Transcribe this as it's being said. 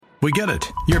We get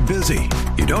it. You're busy.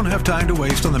 You don't have time to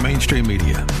waste on the mainstream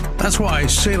media. That's why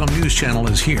Salem News Channel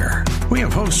is here. We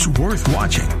have hosts worth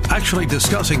watching, actually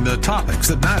discussing the topics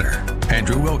that matter.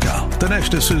 Andrew Wilkow,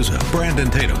 Dinesh D'Souza, Brandon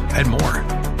Tatum, and more.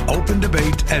 Open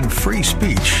debate and free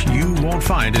speech you won't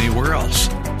find anywhere else.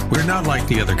 We're not like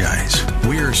the other guys.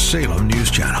 We're Salem News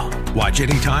Channel. Watch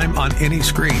anytime on any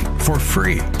screen for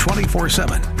free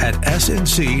 24/7 at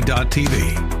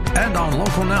snc.tv and on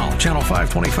Local Now, Channel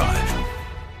 525.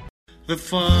 The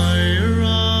fire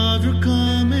of your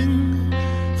coming,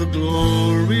 the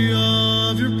glory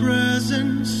of your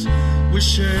presence will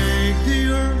shake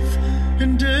the earth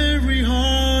and every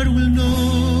heart will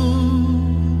know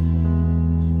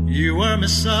you are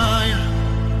Messiah,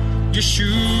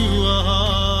 Yeshua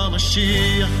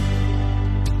HaMashiach,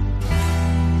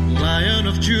 Lion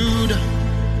of Judah,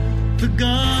 the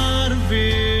God of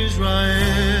Israel.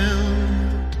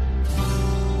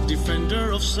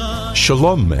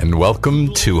 Shalom and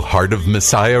welcome to Heart of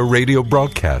Messiah radio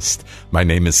broadcast. My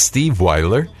name is Steve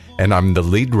Weiler and I'm the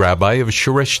lead rabbi of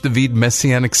Shoresh David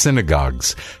Messianic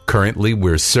Synagogues. Currently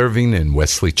we're serving in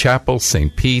Wesley Chapel,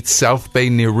 St. Pete, South Bay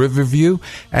near Riverview,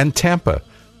 and Tampa.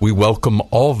 We welcome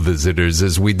all visitors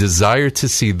as we desire to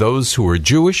see those who are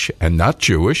Jewish and not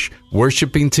Jewish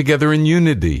worshiping together in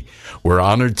unity. We're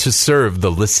honored to serve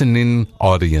the listening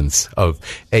audience of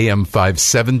AM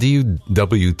 570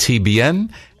 WTBN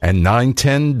and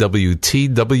 910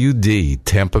 WTWD,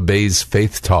 Tampa Bay's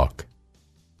Faith Talk.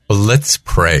 Let's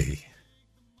pray.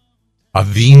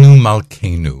 Avinu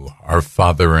Malkeinu, our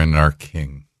Father and our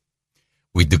King,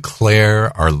 we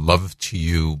declare our love to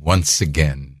you once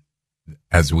again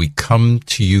as we come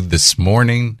to you this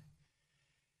morning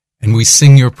and we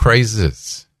sing your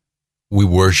praises. We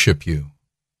worship you.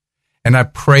 And I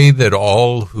pray that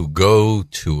all who go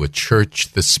to a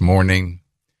church this morning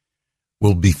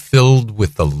will be filled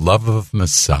with the love of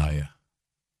Messiah.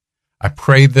 I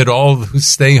pray that all who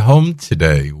stay home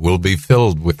today will be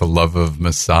filled with the love of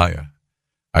Messiah.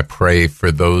 I pray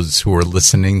for those who are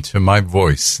listening to my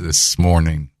voice this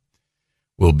morning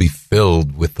will be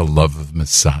filled with the love of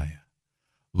Messiah.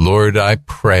 Lord, I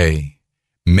pray,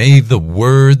 may the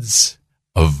words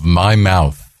of my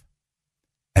mouth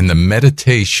and the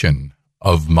meditation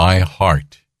of my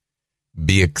heart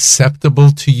be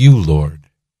acceptable to you, Lord,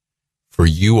 for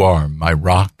you are my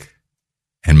rock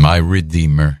and my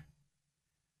Redeemer.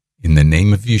 In the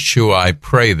name of Yeshua, I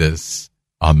pray this.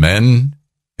 Amen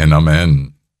and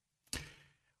amen.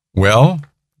 Well,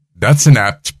 that's an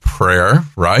apt prayer,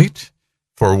 right?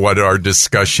 For what our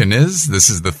discussion is.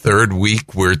 This is the third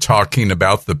week we're talking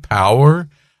about the power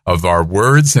of our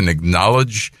words and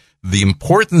acknowledge the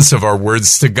importance of our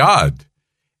words to God.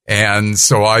 And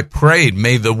so I prayed,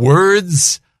 may the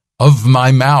words of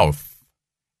my mouth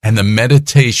and the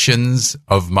meditations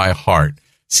of my heart.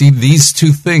 See, these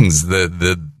two things,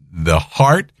 the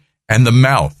heart and the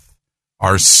mouth,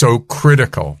 are so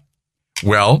critical.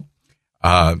 Well,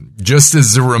 just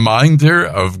as a reminder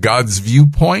of God's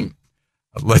viewpoint,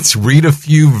 let's read a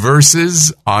few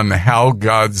verses on how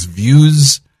God's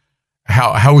views,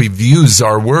 how he views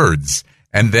our words,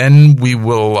 and then we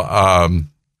will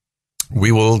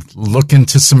look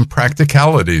into some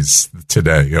practicalities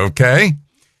today, okay?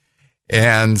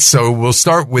 And so we'll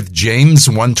start with James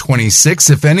 1:26.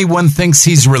 If anyone thinks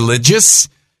he's religious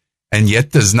and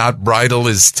yet does not bridle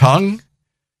his tongue,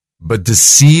 but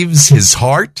deceives his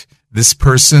heart, this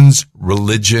person's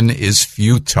religion is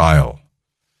futile.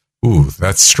 Ooh,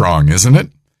 that's strong, isn't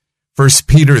it? 1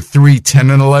 Peter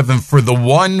 3:10 and 11, for the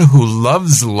one who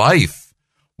loves life,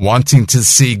 wanting to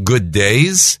see good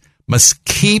days, must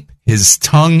keep his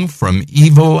tongue from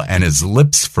evil and his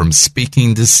lips from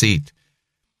speaking deceit.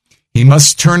 He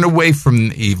must turn away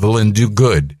from evil and do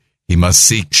good. He must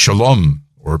seek shalom,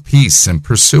 or peace, and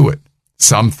pursue it.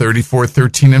 Psalm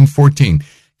 34:13 and 14,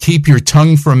 keep your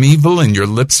tongue from evil and your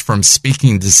lips from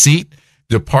speaking deceit.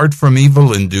 Depart from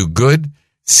evil and do good.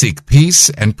 Seek peace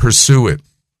and pursue it.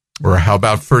 Or how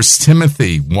about 1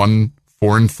 Timothy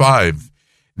 1:4 and 5?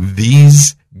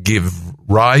 These give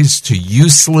rise to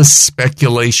useless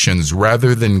speculations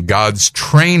rather than God's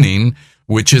training,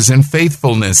 which is in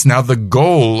faithfulness. Now the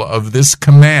goal of this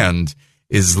command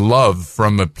is love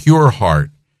from a pure heart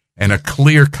and a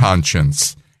clear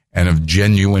conscience and of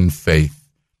genuine faith.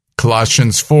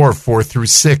 Colossians 4:4 through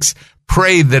 6.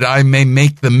 Pray that I may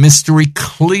make the mystery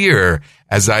clear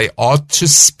as I ought to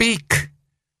speak.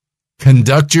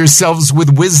 Conduct yourselves with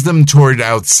wisdom toward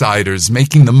outsiders,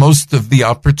 making the most of the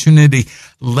opportunity.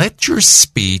 Let your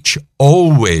speech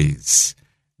always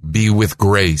be with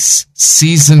grace,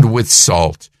 seasoned with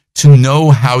salt, to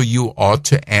know how you ought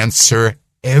to answer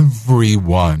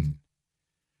everyone.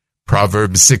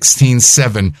 Proverbs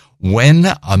 16:7, when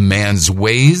a man's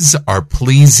ways are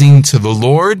pleasing to the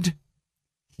Lord,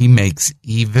 he makes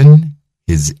even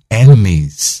his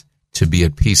enemies to be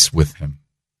at peace with him.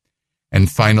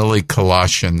 And finally,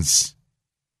 Colossians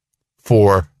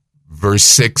 4, verse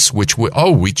 6, which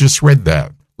we just read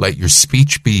that. Let your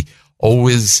speech be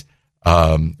always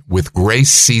with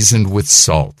grace seasoned with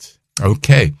salt.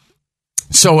 Okay.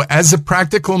 So as a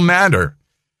practical matter,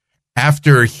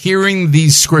 after hearing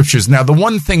these scriptures, now the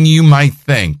one thing you might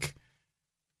think,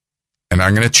 and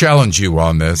I'm going to challenge you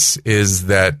on this, is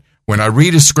that when I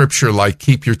read a scripture like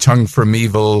keep your tongue from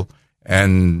evil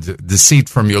and deceit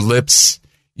from your lips,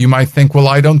 you might think, well,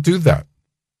 I don't do that.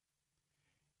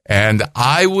 And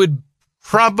I would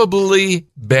probably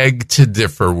beg to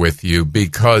differ with you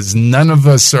because none of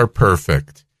us are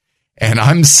perfect. And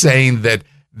I'm saying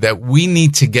that we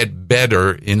need to get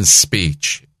better in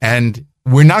speech. And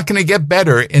we're not going to get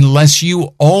better unless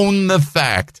you own the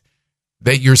fact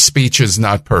that your speech is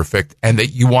not perfect and that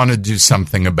you want to do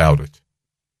something about it.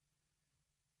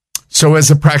 So as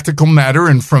a practical matter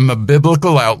and from a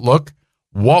biblical outlook,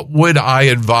 what would I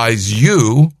advise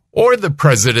you or the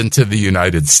President of the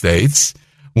United States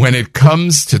when it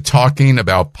comes to talking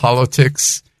about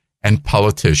politics and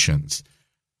politicians?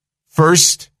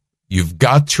 First, you've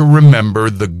got to remember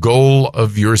the goal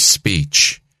of your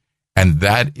speech, and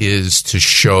that is to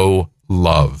show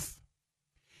love.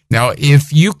 Now,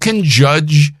 if you can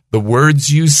judge the words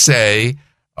you say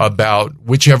about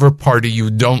whichever party you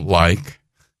don't like,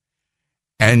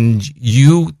 and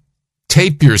you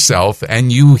tape yourself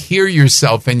and you hear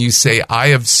yourself and you say, I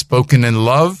have spoken in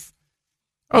love,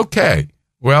 okay,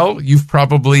 well, you've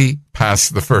probably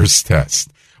passed the first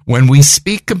test. When we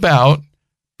speak about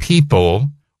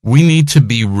people, we need to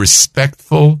be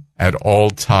respectful at all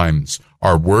times.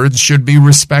 Our words should be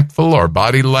respectful, our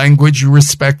body language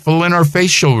respectful, and our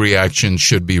facial reactions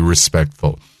should be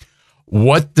respectful.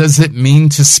 What does it mean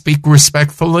to speak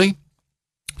respectfully?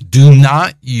 Do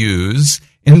not use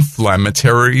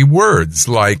inflammatory words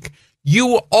like,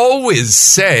 you always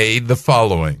say the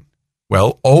following.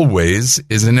 Well, always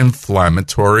is an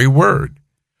inflammatory word.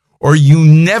 Or you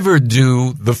never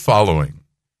do the following.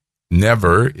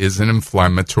 Never is an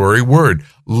inflammatory word.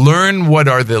 Learn what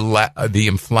are the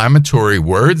inflammatory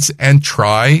words and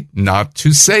try not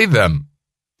to say them.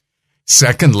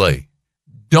 Secondly,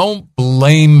 don't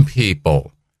blame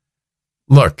people.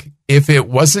 Look, if it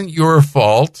wasn't your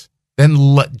fault, then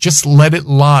just let it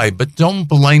lie, but don't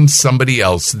blame somebody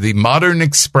else. The modern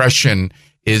expression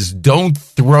is don't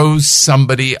throw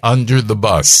somebody under the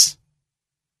bus.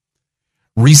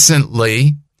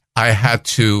 Recently, I had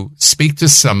to speak to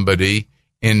somebody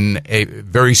in a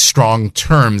very strong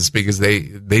terms because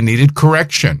they needed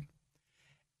correction.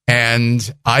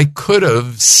 And I could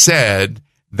have said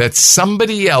that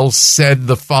somebody else said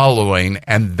the following,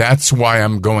 and that's why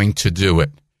I'm going to do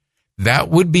it. That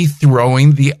would be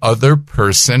throwing the other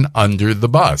person under the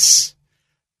bus.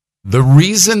 The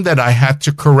reason that I had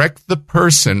to correct the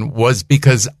person was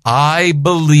because I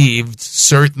believed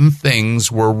certain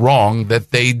things were wrong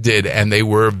that they did, and they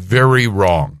were very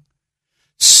wrong.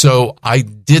 So I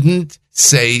didn't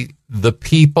say the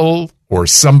people or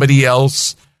somebody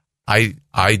else.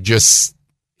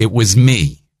 It was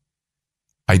me.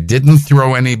 I didn't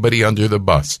throw anybody under the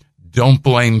bus. Don't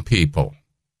blame people.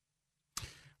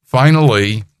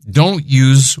 Finally, don't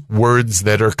use words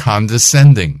that are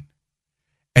condescending.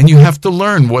 And you have to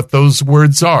learn what those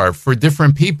words are. For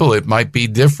different people, it might be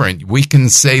different. We can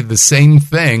say the same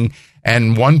thing,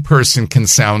 and one person can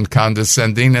sound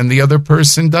condescending and the other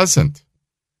person doesn't.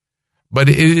 But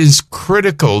it is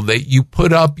critical that you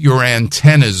put up your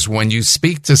antennas when you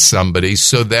speak to somebody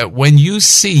so that when you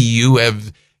see you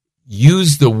have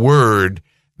used a word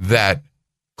that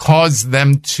caused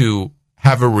them to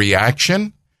have a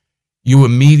reaction, you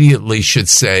immediately should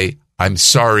say, I'm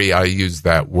sorry I used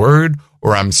that word,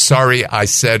 or I'm sorry I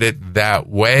said it that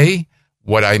way.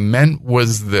 What I meant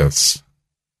was this.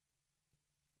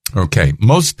 Okay,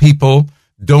 most people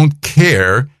don't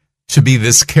care to be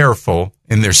this careful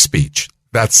in their speech.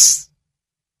 I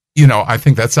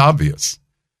think that's obvious.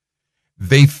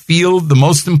 They feel the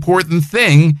most important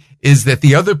thing is that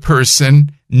the other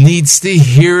person needs to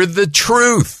hear the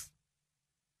truth.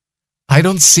 I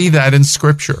don't see that in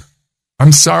Scripture.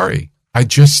 I'm sorry. I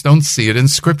just don't see it in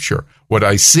Scripture. What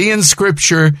I see in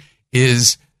Scripture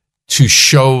is to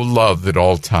show love at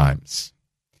all times.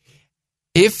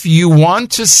 If you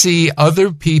want to see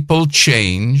other people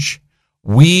change,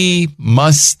 we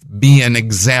must be an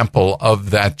example of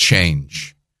that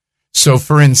change. So,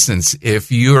 for instance,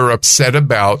 if you're upset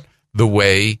about the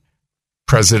way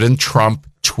President Trump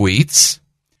tweets,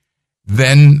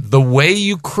 then the way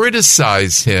you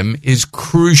criticize him is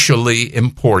crucially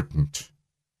important.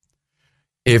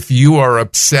 If you are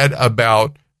upset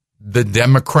about the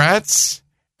Democrats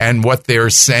and what they're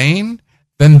saying,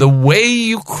 then the way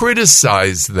you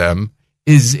criticize them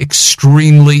is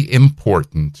extremely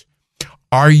important.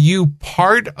 Are you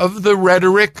part of the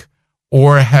rhetoric,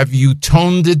 or have you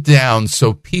toned it down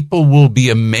so people will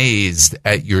be amazed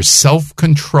at your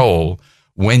self-control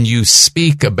when you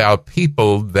speak about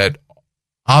people that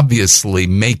obviously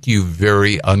make you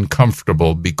very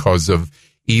uncomfortable because of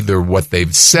either what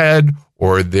they've said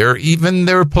or even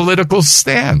their political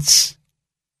stance?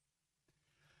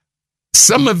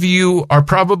 Some of you are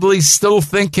probably still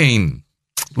thinking,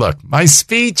 look, my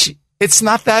speech, it's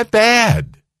not that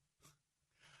bad.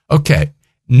 Okay,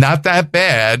 not that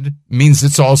bad means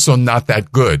it's also not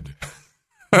that good.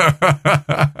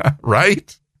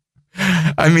 Right?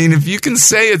 I mean, if you can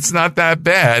say it's not that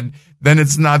bad, then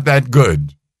it's not that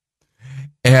good.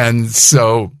 And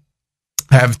so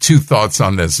I have two thoughts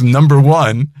on this. Number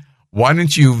one, why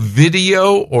don't you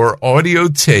video or audio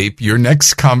tape your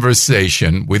next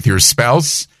conversation with your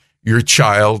spouse, your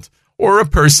child, or a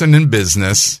person in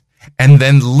business, and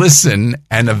then listen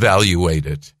and evaluate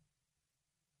it?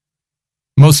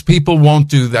 Most people won't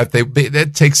do that.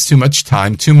 That takes too much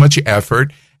time, too much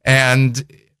effort, and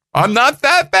I'm not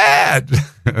that bad.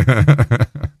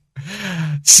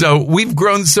 So we've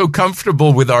grown so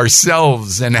comfortable with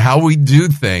ourselves and how we do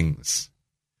things.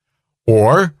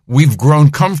 Or we've grown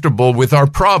comfortable with our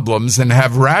problems and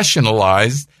have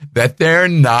rationalized that they're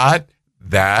not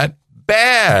that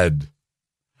bad.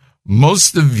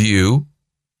 Most of you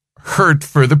hurt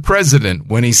for the president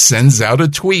when he sends out a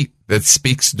tweet that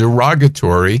speaks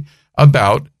derogatory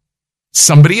about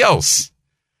somebody else.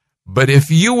 But if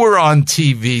you were on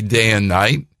TV day and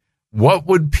night, what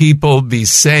would people be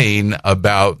saying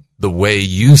about the way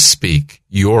you speak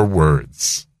your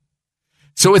words?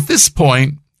 So at this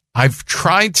point, I've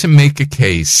tried to make a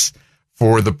case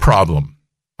for the problem.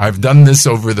 I've done this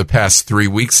over the past 3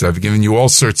 weeks. I've given you all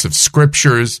sorts of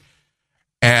scriptures,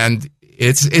 and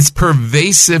it's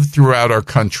pervasive throughout our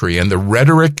country. And the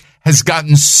rhetoric has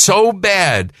gotten so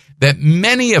bad that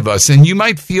many of us, and you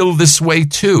might feel this way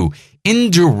too,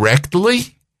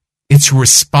 indirectly, it's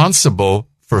responsible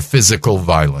for physical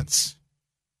violence.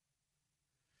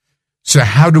 So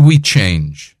how do we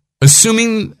change?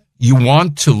 Assuming you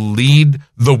want to lead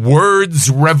the words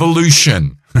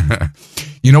revolution.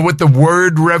 You know what the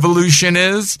word revolution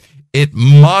is? It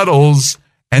models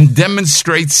and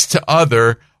demonstrates to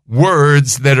other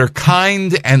words that are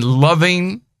kind and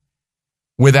loving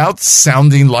without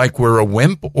sounding like we're a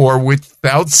wimp or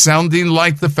without sounding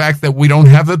like the fact that we don't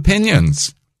have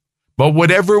opinions. But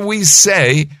whatever we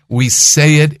say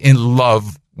it in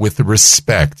love with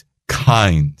respect,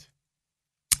 kind.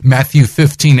 Matthew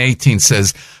 15:18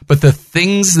 says, "But the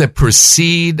things that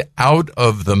proceed out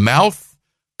of the mouth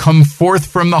come forth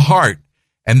from the heart,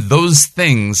 and those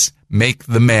things make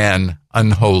the man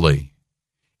unholy."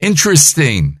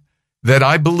 Interesting that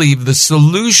I believe the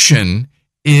solution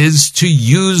is to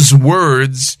use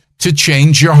words to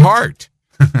change your heart.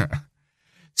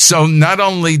 So not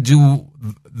only do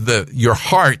your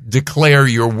heart declare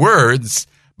your words,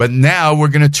 but now we're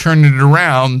going to turn it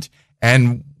around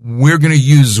and we're going to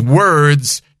use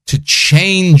words to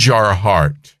change our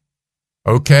heart,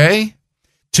 okay?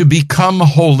 To become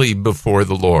holy before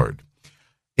the Lord.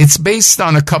 It's based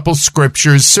on a couple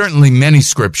scriptures, certainly many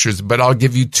scriptures, but I'll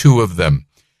give you two of them.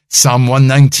 Psalm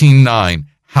 119:9.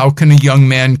 How can a young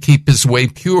man keep his way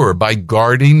pure? By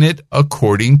guarding it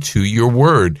according to your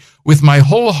word. With my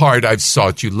whole heart I've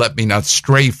sought you. Let me not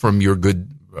stray from your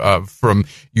from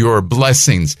your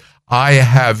blessings. I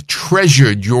have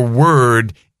treasured your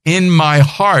word in my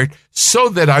heart so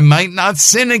that I might not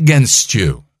sin against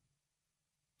you.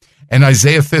 And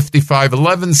Isaiah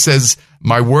 55:11 says,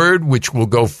 my word which will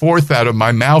go forth out of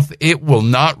my mouth, it will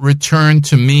not return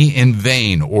to me in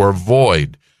vain or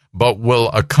void, but will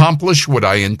accomplish what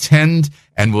I intend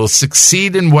and will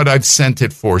succeed in what I've sent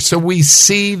it for. So we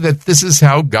see that this is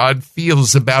how God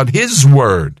feels about his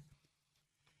word.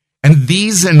 And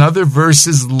these and other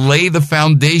verses lay the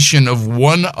foundation of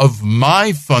one of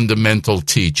my fundamental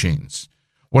teachings.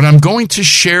 What I'm going to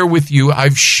share with you,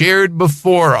 I've shared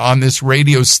before on this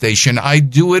radio station. I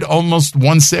do it at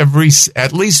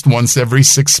least once every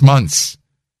 6 months.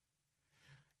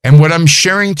 And what I'm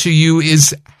sharing to you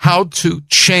is how to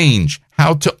change,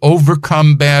 how to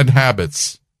overcome bad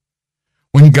habits.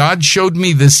 When God showed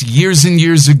me this years and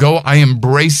years ago, I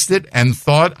embraced it and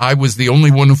thought I was the only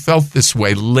one who felt this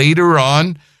way. Later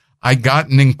on, I got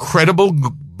an incredible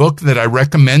book that I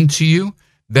recommend to you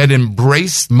that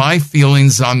embraced my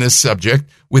feelings on this subject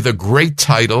with a great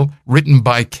title written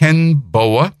by Ken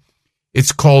Boa.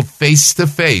 It's called Face to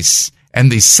Face,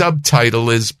 and the subtitle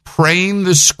is Praying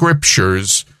the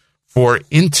Scriptures for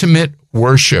Intimate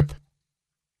Worship.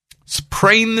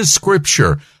 Praying the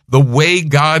Scripture, the way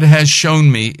God has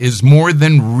shown me, is more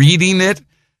than reading it,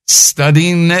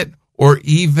 studying it, or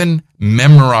even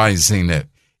memorizing it.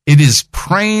 It is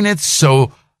praying it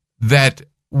so that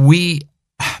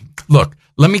look,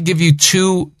 let me give you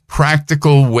two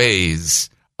practical ways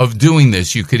of doing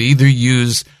this. You could either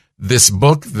use this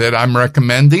book that I'm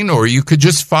recommending, or you could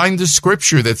just find the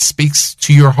scripture that speaks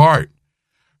to your heart.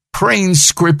 Praying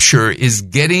scripture is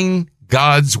getting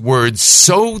God's word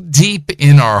so deep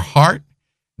in our heart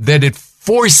that it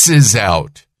forces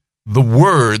out the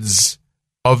words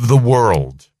of the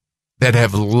world that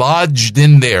have lodged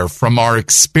in there from our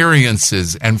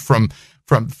experiences and from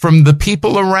the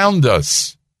people around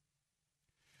us.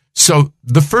 So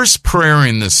the first prayer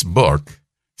in this book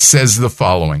says the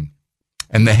following,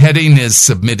 and the heading is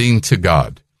Submitting to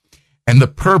God. And the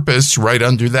purpose right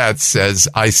under that says,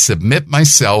 I submit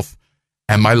myself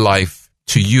and my life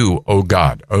to you, O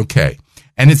God. Okay.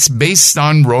 And it's based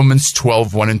on Romans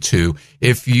 12, 1 and 2.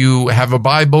 If you have a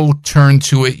Bible, turn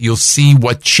to it. You'll see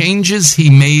what changes he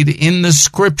made in the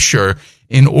scripture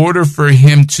in order for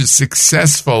him to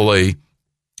successfully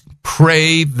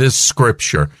pray this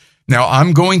scripture. Now,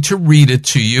 I'm going to read it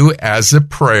to you as a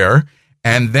prayer,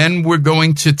 and then we're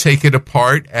going to take it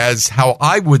apart as how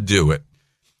I would do it.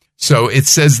 So it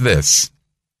says this,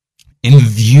 in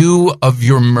view of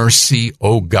your mercy,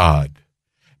 O God,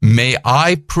 may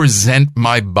I present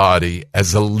my body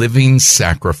as a living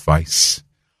sacrifice,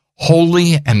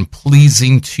 holy and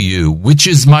pleasing to you, which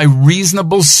is my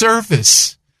reasonable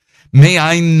service. May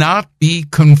I not be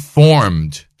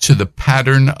conformed to the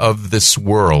pattern of this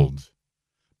world,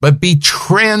 but be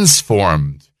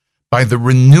transformed by the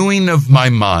renewing of my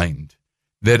mind,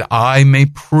 that I may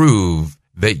prove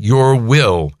that your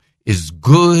will is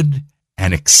good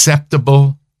and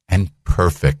acceptable and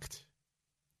perfect.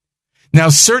 Now,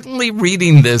 certainly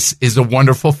reading this is a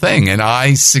wonderful thing, and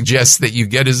I suggest that you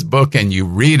get his book and you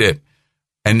read it,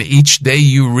 and each day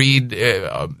you read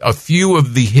a few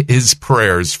of his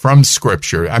prayers from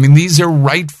Scripture. I mean, these are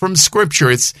right from Scripture.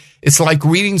 It's like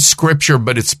reading Scripture,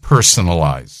 but it's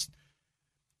personalized.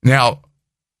 Now,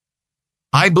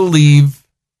 I believe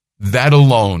that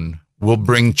alone will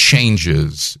bring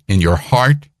changes in your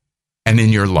heart and in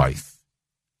your life.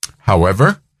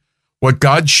 However, what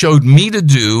God showed me to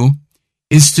do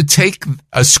is to take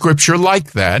a scripture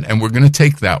like that, and we're going to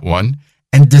take that one,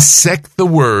 and dissect the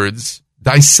words,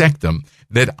 dissect them,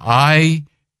 that I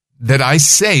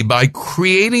say by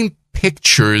creating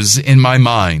pictures in my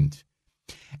mind,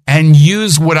 and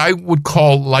use what I would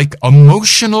call like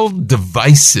emotional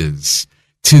devices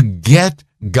to get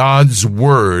God's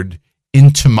word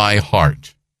into my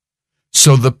heart.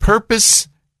 So the purpose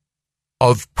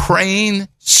of praying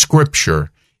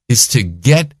scripture is to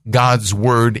get God's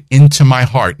word into my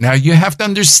heart. Now, you have to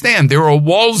understand, there are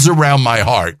walls around my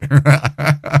heart.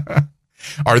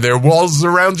 Are there walls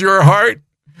around your heart?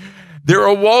 There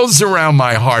are walls around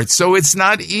my heart, so it's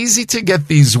not easy to get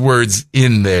these words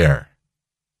in there.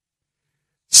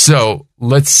 So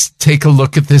let's take a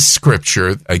look at this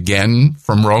scripture again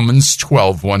from Romans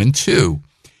 12, 1 and 2.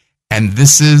 And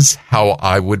this is how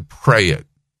I would pray it.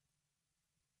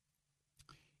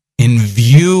 In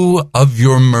view of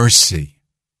your mercy,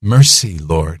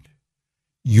 Lord,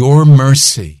 your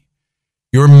mercy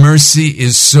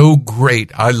is so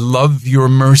great. I love your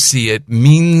mercy. It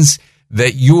means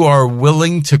that you are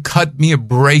willing to cut me a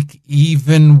break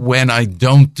even when I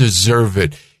don't deserve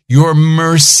it. Your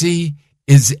mercy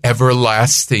is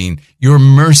everlasting. Your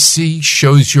mercy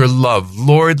shows your love.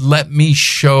 Lord, let me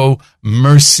show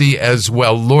mercy as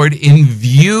well. Lord, in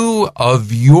view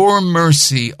of your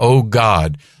mercy, O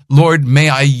God, Lord, may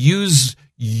I use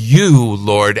you,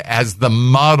 Lord, as the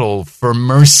model for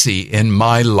mercy in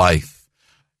my life.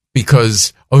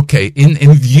 Because, okay,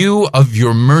 in view of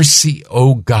your mercy,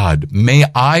 O God, may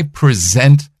I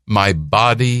present my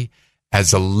body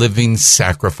as a living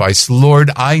sacrifice.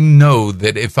 Lord, I know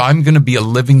that if I'm going to be a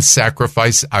living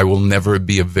sacrifice, I will never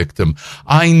be a victim.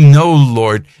 I know,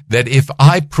 Lord, that if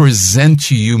I present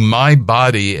to you my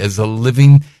body as a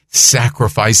living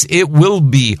sacrifice, it will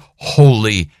be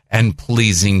holy and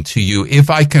pleasing to you. If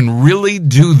I can really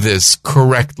do this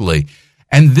correctly,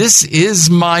 and this is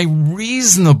my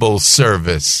reasonable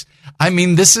service. I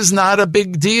mean, this is not a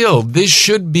big deal. This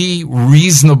should be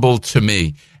reasonable to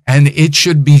me. and it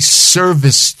should be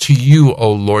service to you,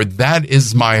 O Lord. That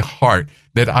is my heart,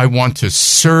 that I want to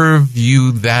serve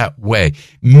you that way.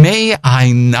 May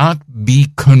I not be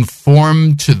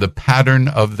conformed to the pattern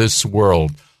of this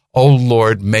world. O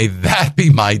Lord, may that be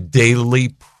my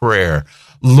daily prayer.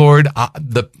 Lord,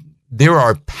 there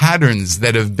are patterns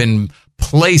that have been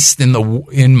placed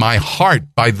in my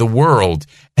heart by the world,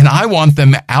 and I want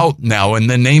them out now in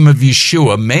the name of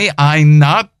Yeshua. May I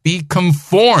not be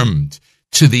conformed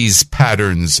to these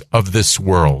patterns of this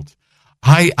world.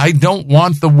 I don't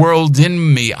want the world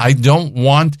in me. I don't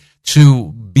want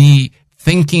to be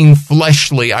thinking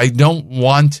fleshly. I don't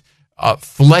want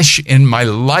flesh in my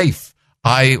life.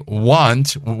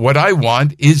 What I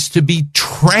want is to be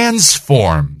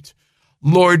transformed.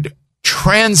 Lord,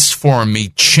 transform me,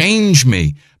 change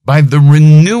me by the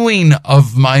renewing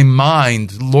of my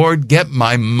mind. Lord, get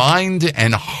my mind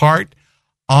and heart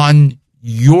on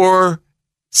your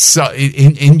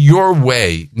in your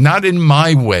way, not in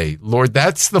my way. Lord,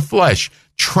 that's the flesh.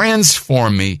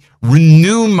 Transform me,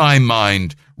 renew my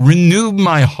mind, renew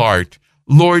my heart.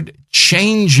 Lord,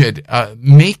 change it,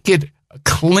 make it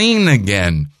clean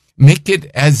again. Make it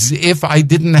as if I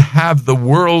didn't have the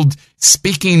world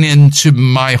speaking into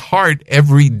my heart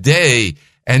every day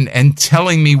and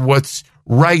telling me what's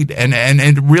right and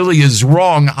it really is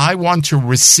wrong. I want to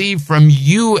receive from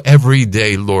you every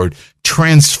day, Lord.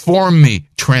 Transform me,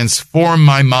 transform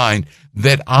my mind,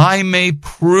 that I may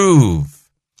prove.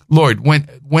 Lord,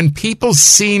 when people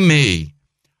see me,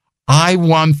 I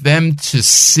want them to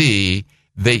see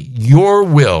that your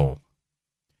will,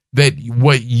 that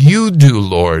what you do,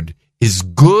 Lord, is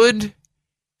good,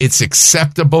 it's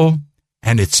acceptable,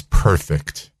 and it's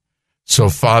perfect. So,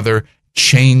 Father,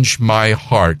 change my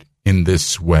heart in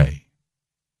this way.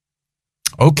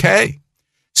 Okay,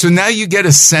 so now you get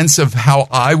a sense of how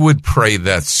I would pray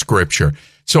that scripture.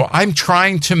 So I'm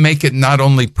trying to make it not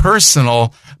only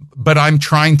personal, but I'm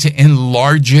trying to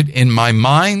enlarge it in my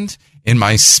mind, in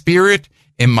my spirit,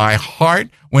 in my heart.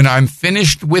 When I'm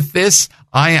finished with this,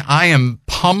 I am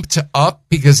pumped up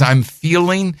because I'm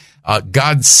feeling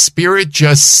God's Spirit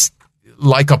just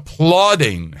like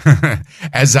applauding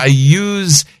as I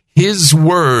use His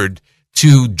Word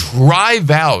to drive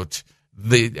out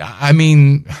the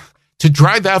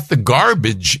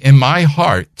garbage in my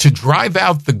heart, to drive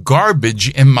out the garbage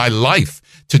in my life,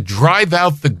 to drive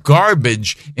out the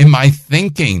garbage in my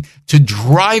thinking, to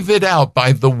drive it out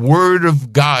by the Word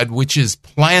of God, which is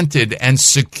planted and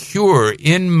secure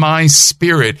in my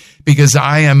spirit, because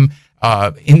I am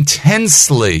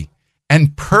intensely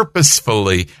and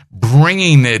purposefully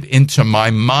bringing it into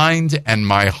my mind and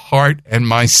my heart and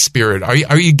my spirit.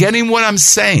 Are you getting what I'm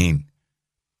saying?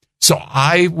 So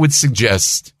I would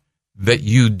suggest that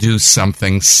you do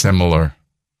something similar.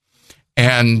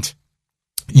 And,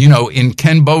 you know, in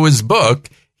Ken Boa's book,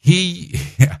 he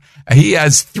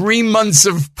has 3 months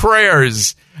of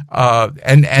prayers,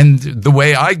 and the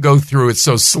way I go through it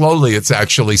so slowly, it's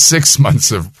actually 6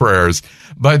 months of prayers.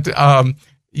 But,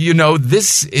 you know,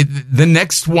 the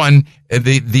next one,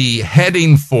 the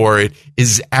heading for it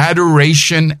is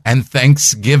adoration and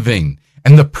thanksgiving.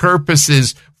 And the purpose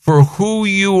is for who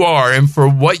you are and for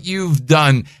what you've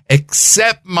done.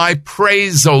 Accept my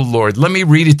praise, O Lord. Let me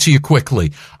read it to you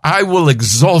quickly. I will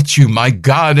exalt you, my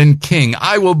God and King.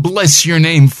 I will bless your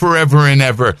name forever and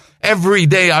ever. Every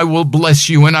day I will bless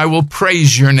you and I will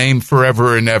praise your name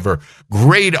forever and ever.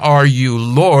 Great are you,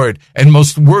 Lord, and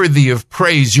most worthy of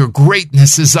praise. Your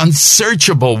greatness is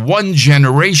unsearchable. One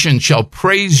generation shall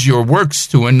praise your works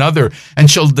to another and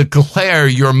shall declare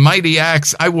your mighty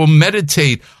acts. I will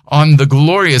meditate on the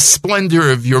glorious splendor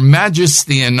of your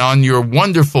majesty and on your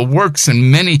wonderful works,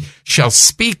 and many shall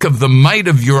speak of the might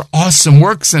of your awesome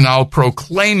works, and I'll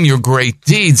proclaim your great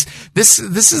deeds. This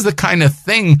is the kind of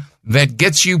thing that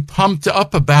gets you pumped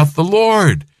up about the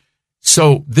Lord.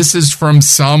 So this is from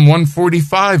Psalm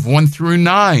 145, 1 through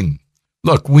 9.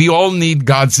 Look, we all need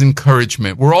God's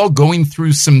encouragement. We're all going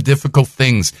through some difficult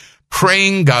things.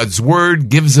 Praying God's word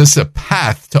gives us a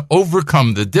path to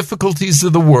overcome the difficulties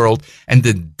of the world and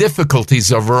the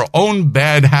difficulties of our own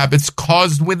bad habits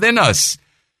caused within us.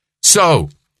 So,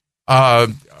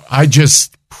 I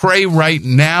just pray right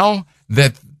now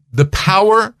that the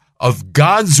power of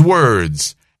God's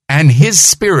words and His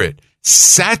Spirit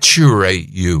saturate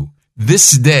you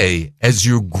this day as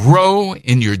you grow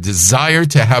in your desire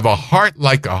to have a heart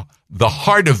like the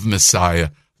heart of Messiah.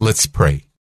 Let's pray.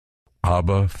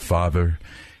 Abba, Father,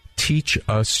 teach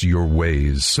us your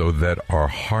ways so that our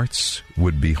hearts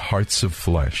would be hearts of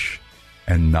flesh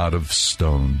and not of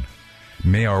stone.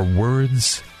 May our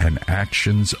words and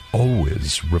actions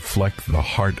always reflect the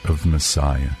heart of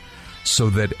Messiah. so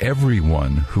that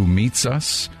everyone who meets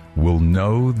us will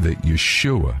know that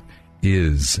Yeshua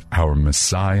is our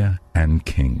Messiah and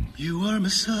King. You are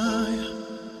Messiah,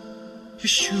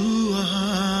 Yeshua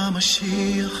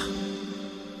HaMashiach,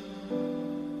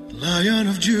 Lion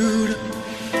of Judah,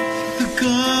 the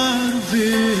God of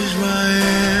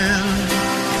Israel.